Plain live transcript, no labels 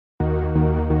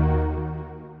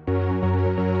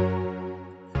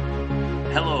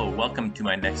welcome to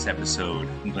my next episode.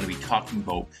 I'm going to be talking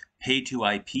about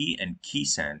Pay2IP and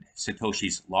Keysend,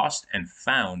 Satoshi's lost and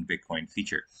found Bitcoin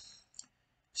feature.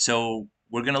 So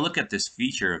we're going to look at this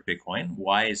feature of Bitcoin.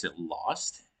 Why is it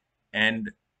lost?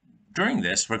 And during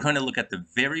this, we're going to look at the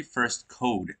very first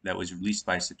code that was released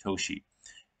by Satoshi.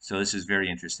 So this is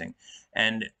very interesting.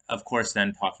 And of course,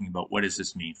 then talking about what does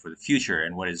this mean for the future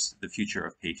and what is the future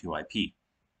of Pay2IP.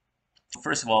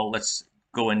 First of all, let's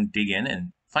go and dig in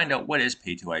and find out what is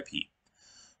Pay2IP.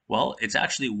 Well, it's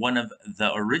actually one of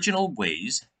the original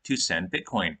ways to send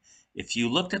Bitcoin. If you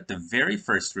looked at the very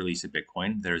first release of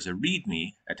Bitcoin, there's a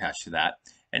README attached to that.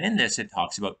 And in this, it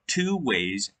talks about two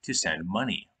ways to send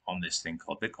money on this thing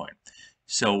called Bitcoin.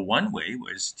 So one way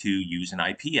was to use an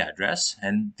IP address,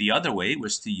 and the other way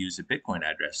was to use a Bitcoin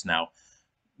address. Now,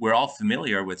 we're all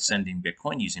familiar with sending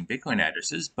Bitcoin using Bitcoin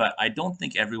addresses, but I don't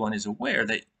think everyone is aware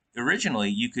that originally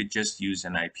you could just use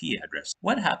an IP address.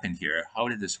 What happened here? How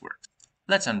did this work?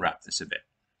 Let's unwrap this a bit.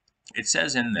 It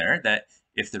says in there that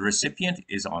if the recipient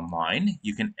is online,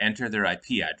 you can enter their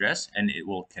IP address and it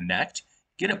will connect,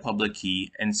 get a public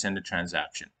key, and send a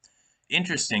transaction.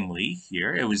 Interestingly,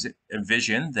 here it was a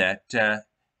vision that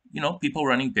people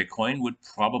running Bitcoin would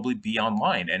probably be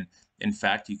online, and in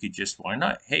fact, you could just, why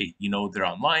not? Hey, they're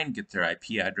online, get their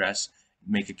IP address,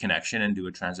 make a connection, and do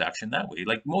a transaction that way,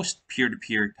 like most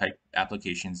peer-to-peer type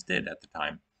applications did at the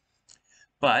time.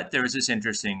 But there was this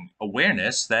interesting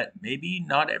awareness that maybe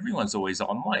not everyone's always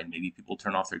online. Maybe people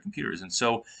turn off their computers, and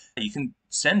so you can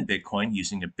send Bitcoin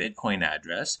using a Bitcoin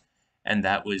address. And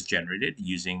that was generated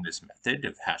using this method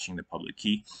of hashing the public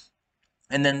key,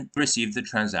 and then receive the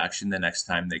transaction the next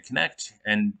time they connect.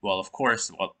 And well, of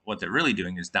course, what they're really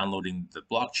doing is downloading the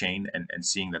blockchain and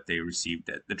seeing that they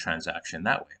received the transaction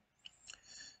that way.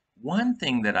 One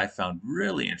thing that I found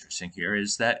really interesting here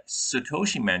is that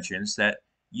Satoshi mentions that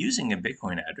using a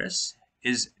Bitcoin address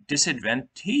is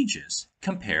disadvantageous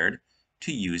compared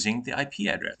to using the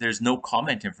IP address. There's no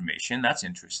comment information. That's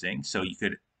interesting. So you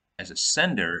could, as a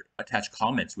sender, attach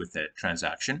comments with the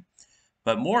transaction.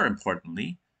 But more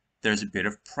importantly, there's a bit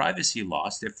of privacy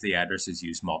lost if the address is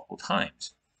used multiple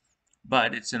times.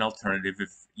 But it's an alternative if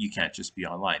you can't just be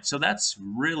online. So that's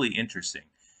really interesting.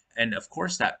 And of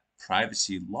course, that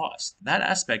privacy lost, that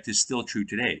aspect is still true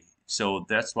today. So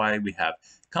that's why we have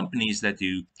companies that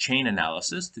do chain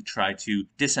analysis to try to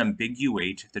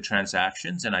disambiguate the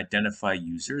transactions and identify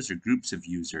users or groups of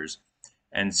users.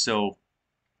 And so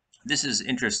this is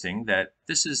interesting that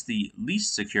this is the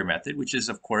least secure method, which is,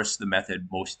 of course, the method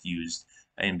most used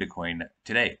in Bitcoin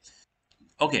today.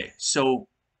 Okay, so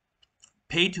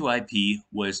Pay2IP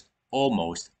was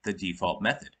almost the default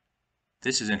method.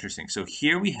 This is interesting. So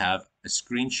here we have a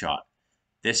screenshot.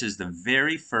 This is the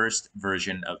very first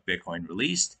version of Bitcoin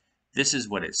released. This is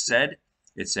what it said.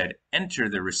 It said, enter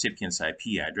the recipient's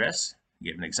IP address. I'll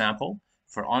give an example.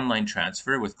 For online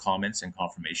transfer with comments and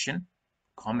confirmation,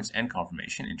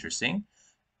 interesting,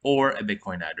 or a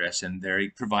Bitcoin address. And there he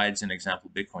provides an example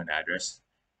Bitcoin address.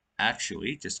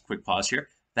 Actually, just a quick pause here.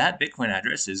 That Bitcoin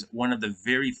address is one of the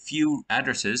very few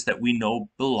addresses that we know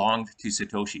belonged to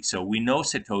Satoshi. So we know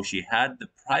Satoshi had the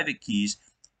private keys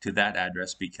to that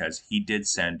address because he did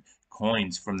send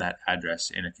coins from that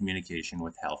address in a communication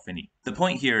with Hal Finney. The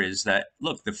point here is that,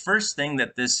 look, the first thing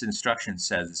that this instruction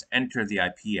says is enter the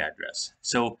IP address.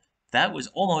 So that was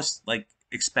almost like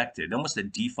expected, almost a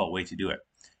default way to do it.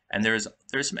 And there's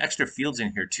some extra fields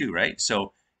in here too, right?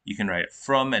 So you can write it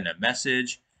from and a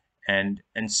message. And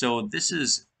so this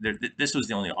was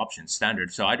the only option,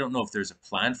 standard. So I don't know if there's a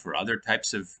plan for other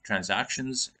types of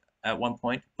transactions at one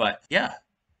point, but yeah,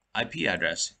 IP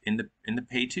address in the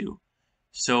Pay2.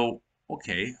 So,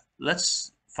 okay,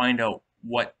 let's find out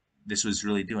what this was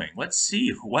really doing. Let's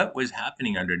see what was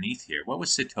happening underneath here. What was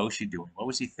Satoshi doing? What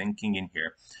was he thinking in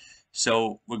here?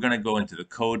 So we're going to go into the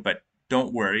code, but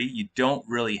don't worry, you don't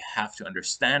really have to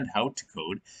understand how to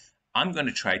code. I'm going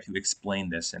to try to explain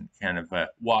this and kind of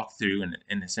walk through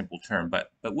in a simple term,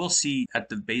 but we'll see at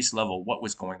the base level what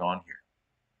was going on here.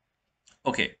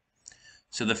 Okay,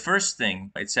 so the first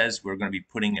thing, it says we're going to be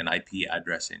putting an IP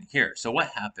address in here. So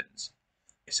what happens?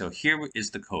 So here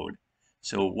is the code.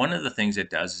 So one of the things it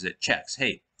does is it checks,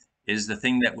 hey, is the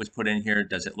thing that was put in here,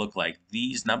 does it look like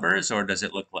these numbers or does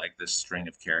it look like this string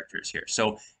of characters here?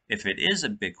 So if it is a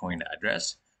Bitcoin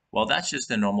address, well, that's just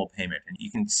a normal payment. And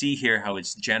you can see here how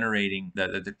it's generating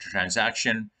the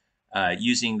transaction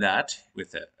using that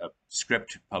with a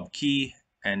script pub key,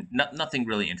 and nothing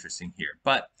really interesting here.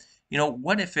 But,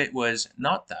 what if it was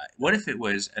not that? What if it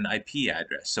was an IP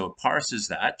address? So it parses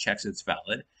that, checks it's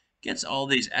valid, gets all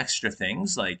these extra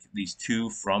things like these to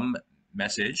from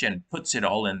message and puts it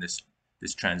all in this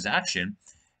transaction.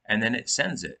 and then it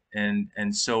sends it.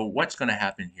 And so what's going to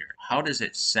happen here? How does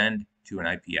it send to an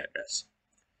IP address?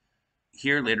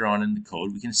 Here later on in the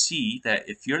code, we can see that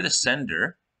if you're the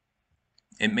sender,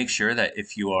 it makes sure that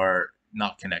if you are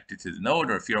not connected to the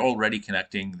node, or if you're already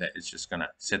connecting, that it's just going to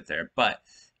sit there. But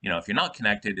if you're not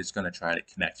connected, it's going to try to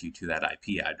connect you to that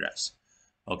IP address.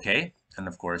 Okay, and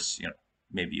of course,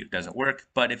 maybe it doesn't work,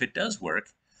 but if it does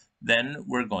work, then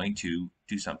we're going to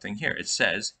do something here. It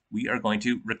says we are going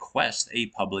to request a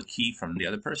public key from the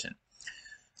other person,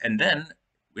 and then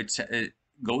it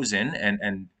goes in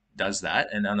and does that.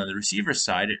 And on the receiver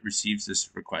side, it receives this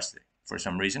request for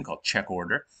some reason called check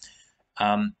order.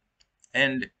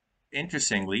 And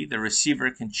interestingly, the receiver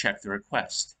can check the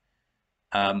request.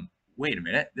 Wait a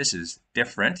minute, this is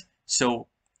different. So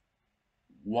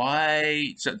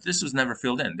this was never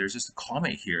filled in. There's just a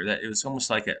comment here that it was almost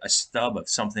like a stub of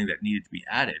something that needed to be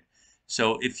added.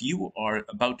 So if you are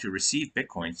about to receive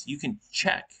Bitcoins, you can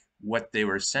check what they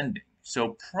were sending.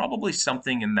 So probably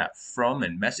something in that from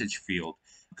and message field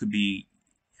could be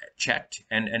checked,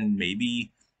 and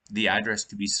maybe the address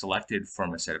could be selected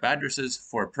from a set of addresses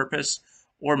for a purpose,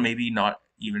 or maybe not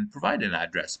even provide an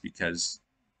address because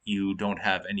you don't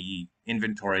have any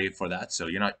inventory for that, so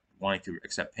you're not wanting to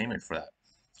accept payment for that.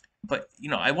 But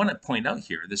I want to point out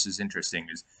here, this is interesting,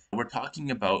 is we're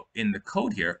talking about in the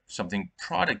code here something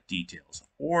product details,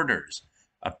 orders,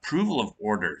 approval of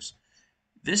orders.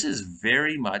 This is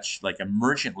very much like a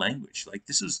merchant language. Like,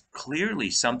 this was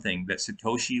clearly something that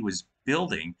Satoshi was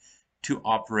building to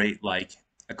operate like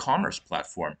a commerce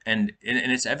platform, and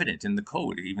it's evident in the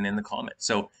code, even in the comments.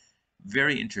 So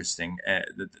very interesting.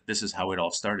 This is how it all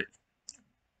started.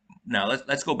 Now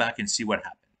let's go back and see what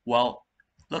happened. Well,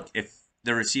 look, if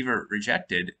the receiver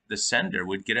rejected, the sender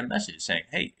would get a message saying,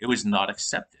 hey, it was not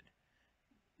accepted.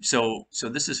 So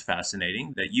this is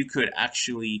fascinating that you could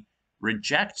actually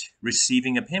reject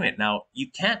receiving a payment. Now, you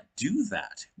can't do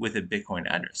that with a Bitcoin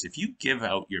address. If you give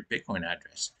out your Bitcoin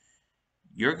address,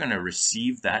 you're going to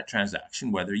receive that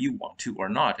transaction whether you want to or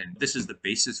not. And this is the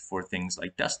basis for things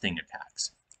like dusting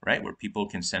attacks, right? Where people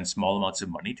can send small amounts of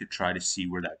money to try to see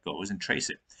where that goes and trace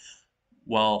it.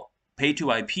 Well,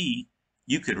 Pay2IP,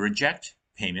 you could reject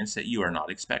payments that you are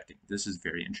not expecting. This is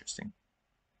very interesting.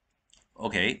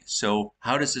 Okay, so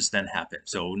how does this then happen?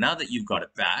 So now that you've got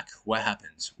it back, what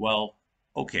happens? Well,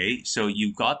 okay, so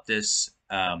you've got this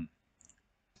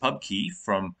pub key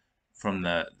from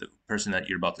the person that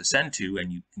you're about to send to,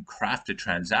 and you can craft a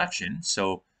transaction.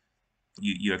 So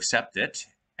you accept it,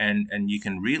 and you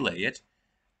can relay it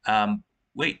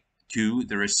to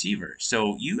the receiver.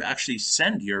 So you actually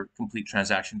send your complete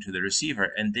transaction to the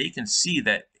receiver, and they can see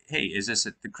that, hey, is this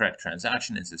the correct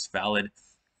transaction? Is this valid?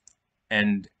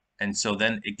 And so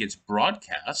then it gets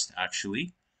broadcast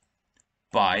actually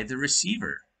by the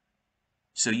receiver.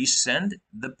 So you send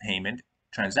the payment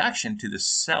transaction to the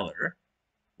seller,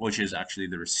 which is actually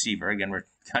the receiver. Again, we've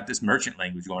got this merchant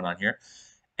language going on here.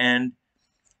 And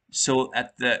so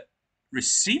at the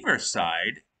receiver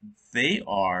side, they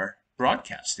are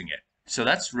broadcasting it. So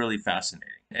that's really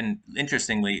fascinating. And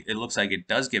interestingly, it looks like it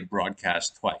does get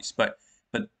broadcast twice. But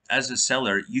as a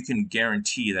seller, you can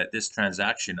guarantee that this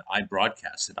transaction, I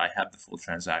broadcasted, I have the full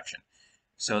transaction.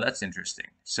 So that's interesting.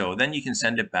 So then you can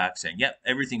send it back saying, yep,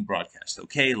 everything broadcast.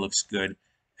 Okay, looks good.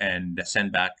 And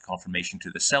send back confirmation to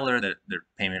the seller that their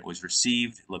payment was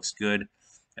received, looks good,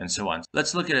 and so on.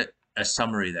 Let's look at a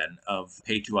summary then of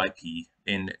Pay2IP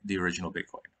in the original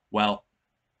Bitcoin. Well,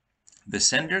 the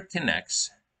sender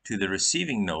connects to the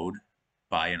receiving node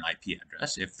by an IP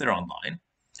address if they're online.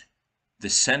 The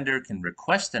sender can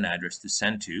request an address to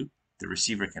send to. The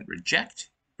receiver can reject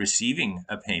receiving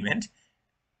a payment.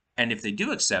 And if they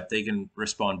do accept, they can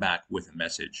respond back with a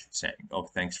message saying, oh,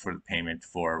 thanks for the payment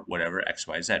for whatever,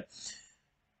 XYZ.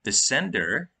 The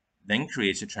sender then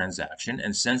creates a transaction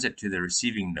and sends it to the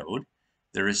receiving node.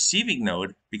 The receiving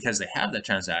node, because they have that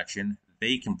transaction,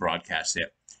 they can broadcast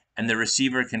it. And the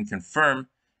receiver can confirm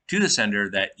to the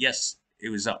sender that, yes, it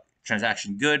was a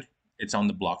transaction good, it's on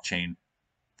the blockchain,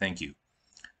 thank you.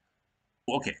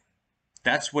 Okay,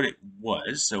 that's what it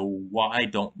was. So why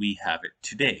don't we have it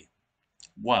today?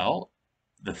 Well,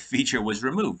 the feature was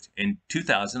removed in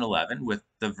 2011 with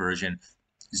the version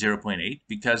 0.8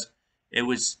 because it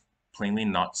was plainly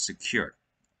not secure.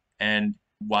 And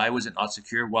why was it not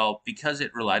secure? Well, because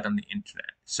it relied on the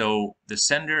internet. So the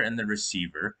sender and the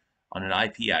receiver on an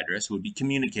IP address would be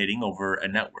communicating over a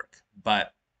network.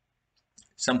 But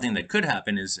something that could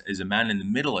happen is a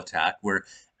man-in-the-middle attack where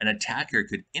an attacker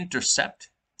could intercept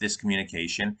this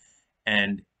communication,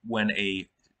 and when a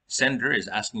sender is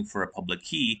asking for a public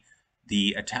key,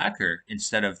 the attacker,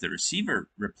 instead of the receiver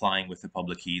replying with the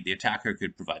public key, the attacker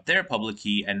could provide their public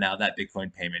key, and now that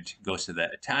Bitcoin payment goes to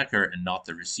the attacker and not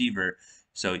the receiver.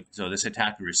 So this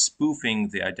attacker is spoofing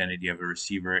the identity of a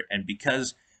receiver, and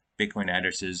because Bitcoin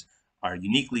addresses are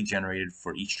uniquely generated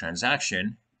for each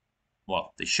transaction,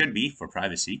 well, they should be for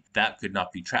privacy, that could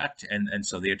not be tracked, and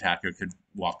so the attacker could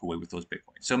walk away with those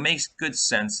Bitcoins. So it makes good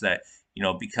sense that,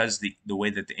 because the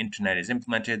way that the internet is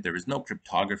implemented, there is no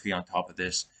cryptography on top of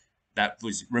this. That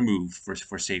was removed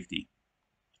for safety.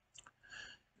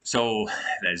 So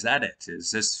is that it?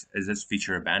 Is this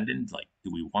feature abandoned? Like, do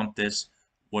we want this?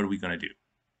 What are we going to do?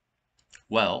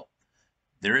 Well,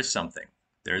 there is something.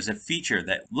 There's a feature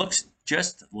that looks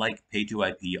just like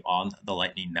Pay2IP on the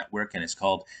Lightning Network, and it's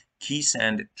called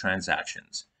Keysend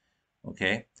transactions.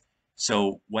 Okay,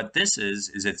 so what this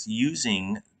is it's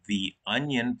using the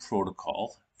Onion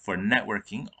protocol for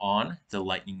networking on the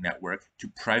Lightning Network to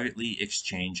privately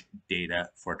exchange data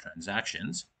for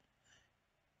transactions.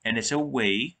 And it's a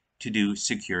way to do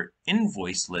secure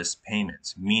invoiceless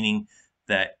payments, meaning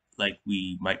that, like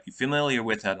we might be familiar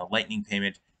with on a Lightning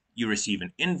payment, you receive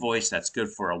an invoice that's good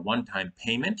for a one-time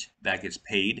payment that gets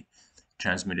paid,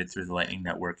 transmitted through the Lightning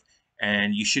Network,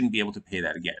 and you shouldn't be able to pay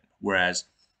that again. Whereas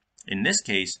in this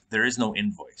case, there is no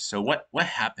invoice. So what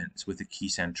happens with a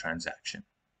Keysend transaction?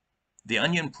 The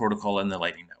Onion protocol and the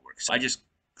Lightning Network. So I just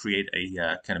create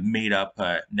a kind of made up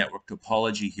network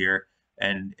topology here.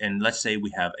 And let's say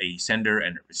we have a sender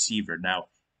and a receiver. Now,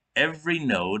 every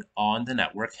node on the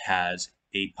network has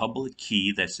a public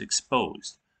key that's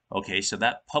exposed. Okay, so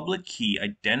that public key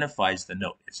identifies the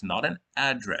node. It's not an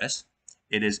address.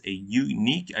 It is a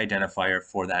unique identifier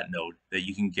for that node that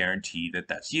you can guarantee that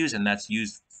that's used, and that's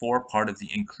used for part of the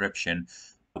encryption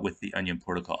with the Onion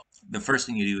protocol. The first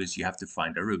thing you do is you have to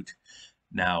find a root.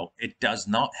 Now, it does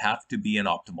not have to be an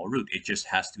optimal root. It just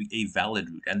has to be a valid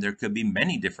root, and there could be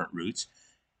many different roots.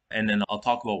 And then I'll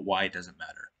talk about why it doesn't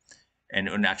matter,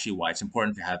 and actually why it's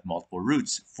important to have multiple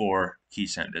roots for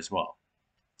Keysend as well.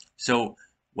 So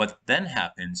what then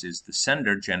happens is the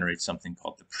sender generates something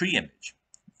called the pre-image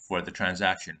for the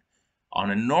transaction. On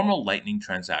a normal Lightning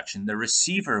transaction, the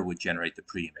receiver would generate the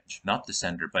pre-image, not the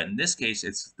sender. But in this case,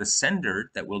 it's the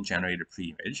sender that will generate a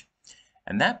pre-image.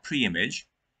 And that pre-image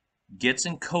gets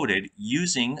encoded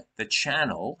using the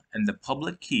channel and the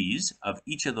public keys of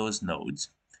each of those nodes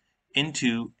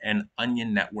into an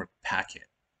Onion network packet.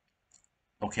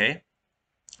 Okay?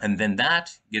 And then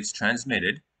that gets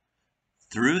transmitted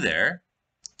through there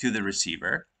to the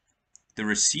receiver. The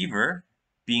receiver,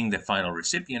 being the final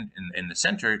recipient in the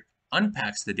center,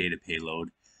 unpacks the data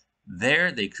payload.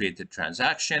 There they create the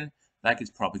transaction that gets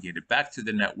propagated back to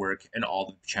the network, and all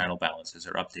the channel balances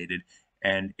are updated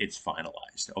and it's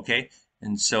finalized. Okay,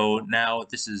 and so now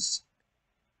this is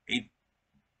a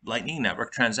Lightning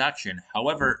Network transaction.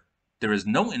 However, there is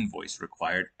no invoice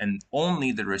required, and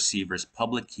only the receiver's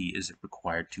public key is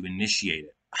required to initiate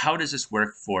it. How does this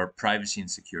work for privacy and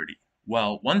security?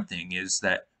 Well, one thing is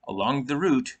that along the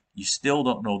route, you still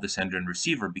don't know the sender and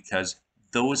receiver because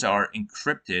those are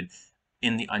encrypted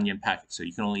in the Onion packet. So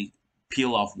you can only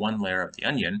peel off one layer of the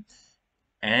onion,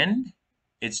 and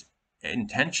it's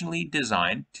intentionally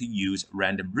designed to use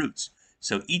random roots.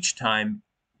 So each time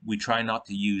we try not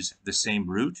to use the same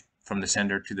route from the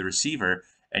sender to the receiver,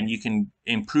 and you can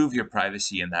improve your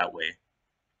privacy in that way.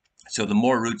 So the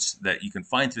more routes that you can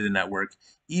find through the network,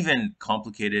 even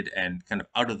complicated and kind of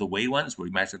out of the way ones where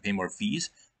you might have to pay more fees,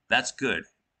 that's good.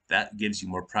 That gives you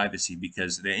more privacy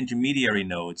because the intermediary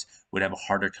nodes would have a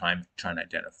harder time trying to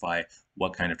identify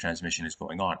what kind of transmission is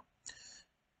going on.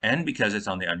 And because it's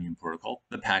on the Onion protocol,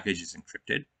 the package is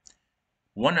encrypted.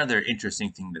 One other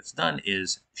interesting thing that's done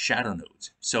is shadow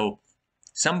nodes. So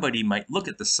somebody might look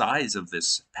at the size of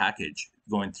this package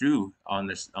going through on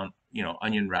this,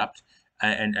 Unwrap,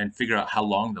 and figure out how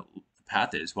long the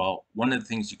path is. Well, one of the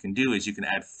things you can do is you can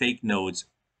add fake nodes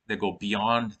that go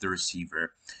beyond the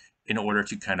receiver in order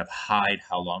to kind of hide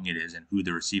how long it is and who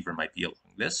the receiver might be along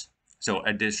this. So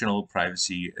additional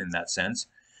privacy in that sense.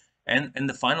 And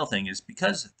the final thing is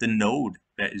because the node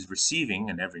that is receiving,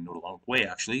 and every node along the way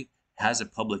actually, has a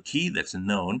public key that's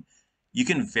known, you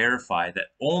can verify that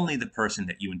only the person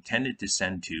that you intended to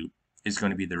send to is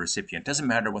going to be the recipient. Doesn't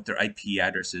matter what their IP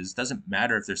address is, doesn't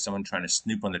matter if there's someone trying to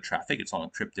snoop on the traffic, it's all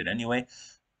encrypted anyway,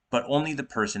 but only the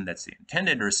person that's the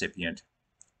intended recipient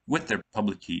with their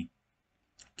public key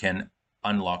can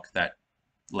unlock that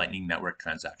Lightning Network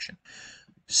transaction.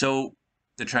 So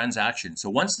the transaction, so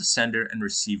once the sender and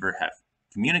receiver have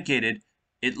communicated,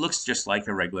 it looks just like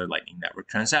a regular Lightning Network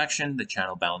transaction. The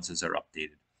channel balances are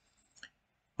updated.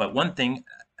 But one thing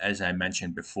as I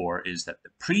mentioned before, is that the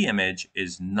pre-image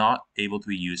is not able to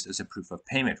be used as a proof of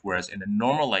payment, whereas in a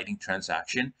normal Lightning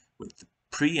transaction, with the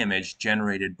pre-image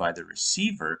generated by the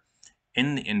receiver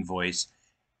in the invoice,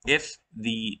 if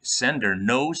the sender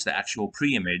knows the actual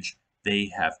pre-image,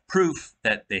 they have proof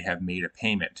that they have made a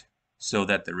payment, so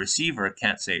that the receiver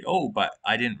can't say, oh, but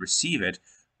I didn't receive it.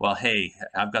 Well, hey,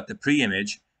 I've got the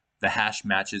pre-image, the hash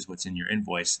matches what's in your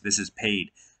invoice, this is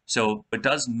paid. So it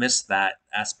does miss that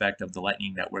aspect of the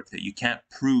Lightning Network that you can't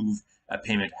prove a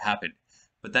payment happened.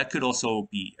 But that could also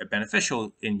be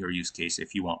beneficial in your use case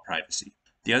if you want privacy.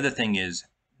 The other thing is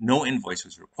no invoice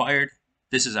was required.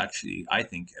 This is actually, I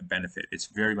think, a benefit. It's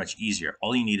very much easier.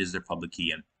 All you need is their public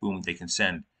key and boom, they can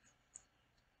send.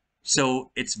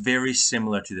 So it's very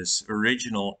similar to this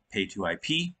original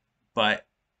Pay2IP, but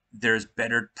there's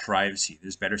better privacy,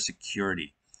 there's better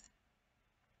security.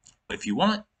 If you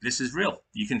want, this is real.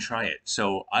 You can try it.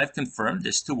 So I've confirmed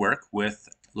this to work with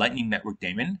Lightning Network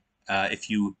Daemon. If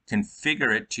you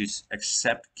configure it to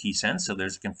accept Keysend, so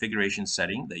there's a configuration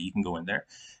setting that you can go in there,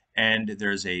 and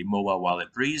there's a mobile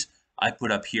wallet Breez. I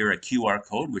put up here a QR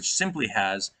code, which simply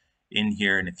has in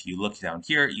here, and if you look down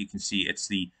here, you can see it's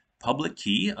the public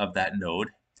key of that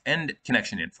node and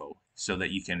connection info, so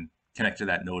that you can connect to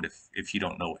that node if you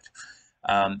don't know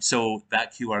it. So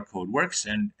that QR code works,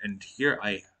 and here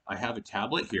I have a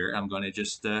tablet here. I'm going to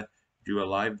just do a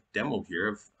live demo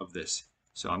here of this.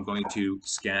 So I'm going to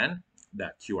scan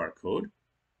that QR code.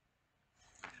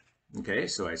 Okay,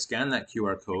 so I scan that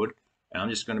QR code, and I'm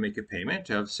just going to make a payment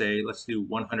of, say, let's do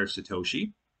 100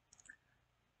 Satoshi.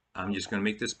 I'm just going to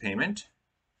make this payment,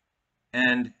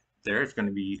 and there it's going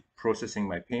to be processing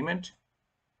my payment.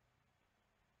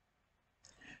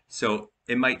 So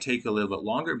it might take a little bit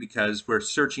longer because we're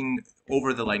searching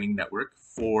over the Lightning Network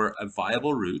for a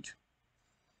viable route.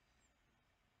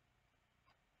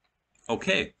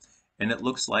 Okay, and it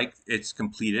looks like it's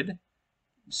completed.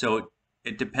 So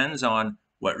it depends on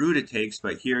what route it takes,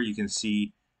 but here you can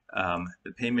see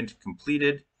the payment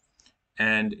completed,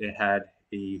 and it had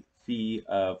a fee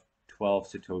of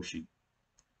 12 Satoshi.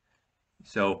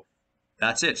 So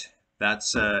that's it.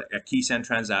 That's a Keysend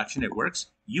transaction. It works.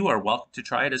 You are welcome to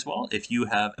try it as well. If you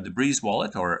have the Breez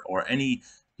wallet or any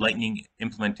Lightning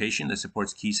implementation that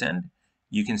supports Keysend,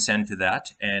 you can send to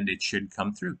that and it should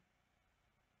come through.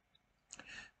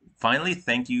 Finally,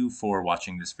 thank you for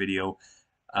watching this video.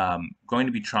 Going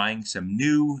to be trying some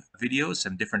new videos,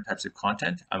 some different types of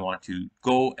content. I want to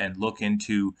go and look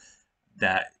into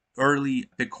that early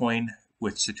Bitcoin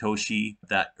with Satoshi,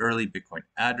 that early Bitcoin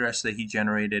address that he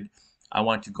generated. I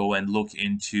want to go and look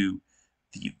into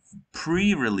the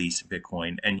pre-release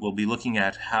Bitcoin, and we'll be looking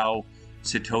at how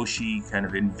Satoshi kind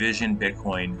of envisioned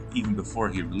Bitcoin even before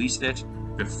he released it,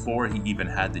 before he even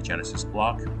had the Genesis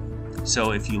block.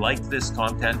 So if you like this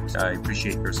content, I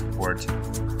appreciate your support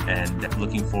and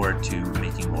looking forward to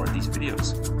making more of these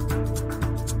videos.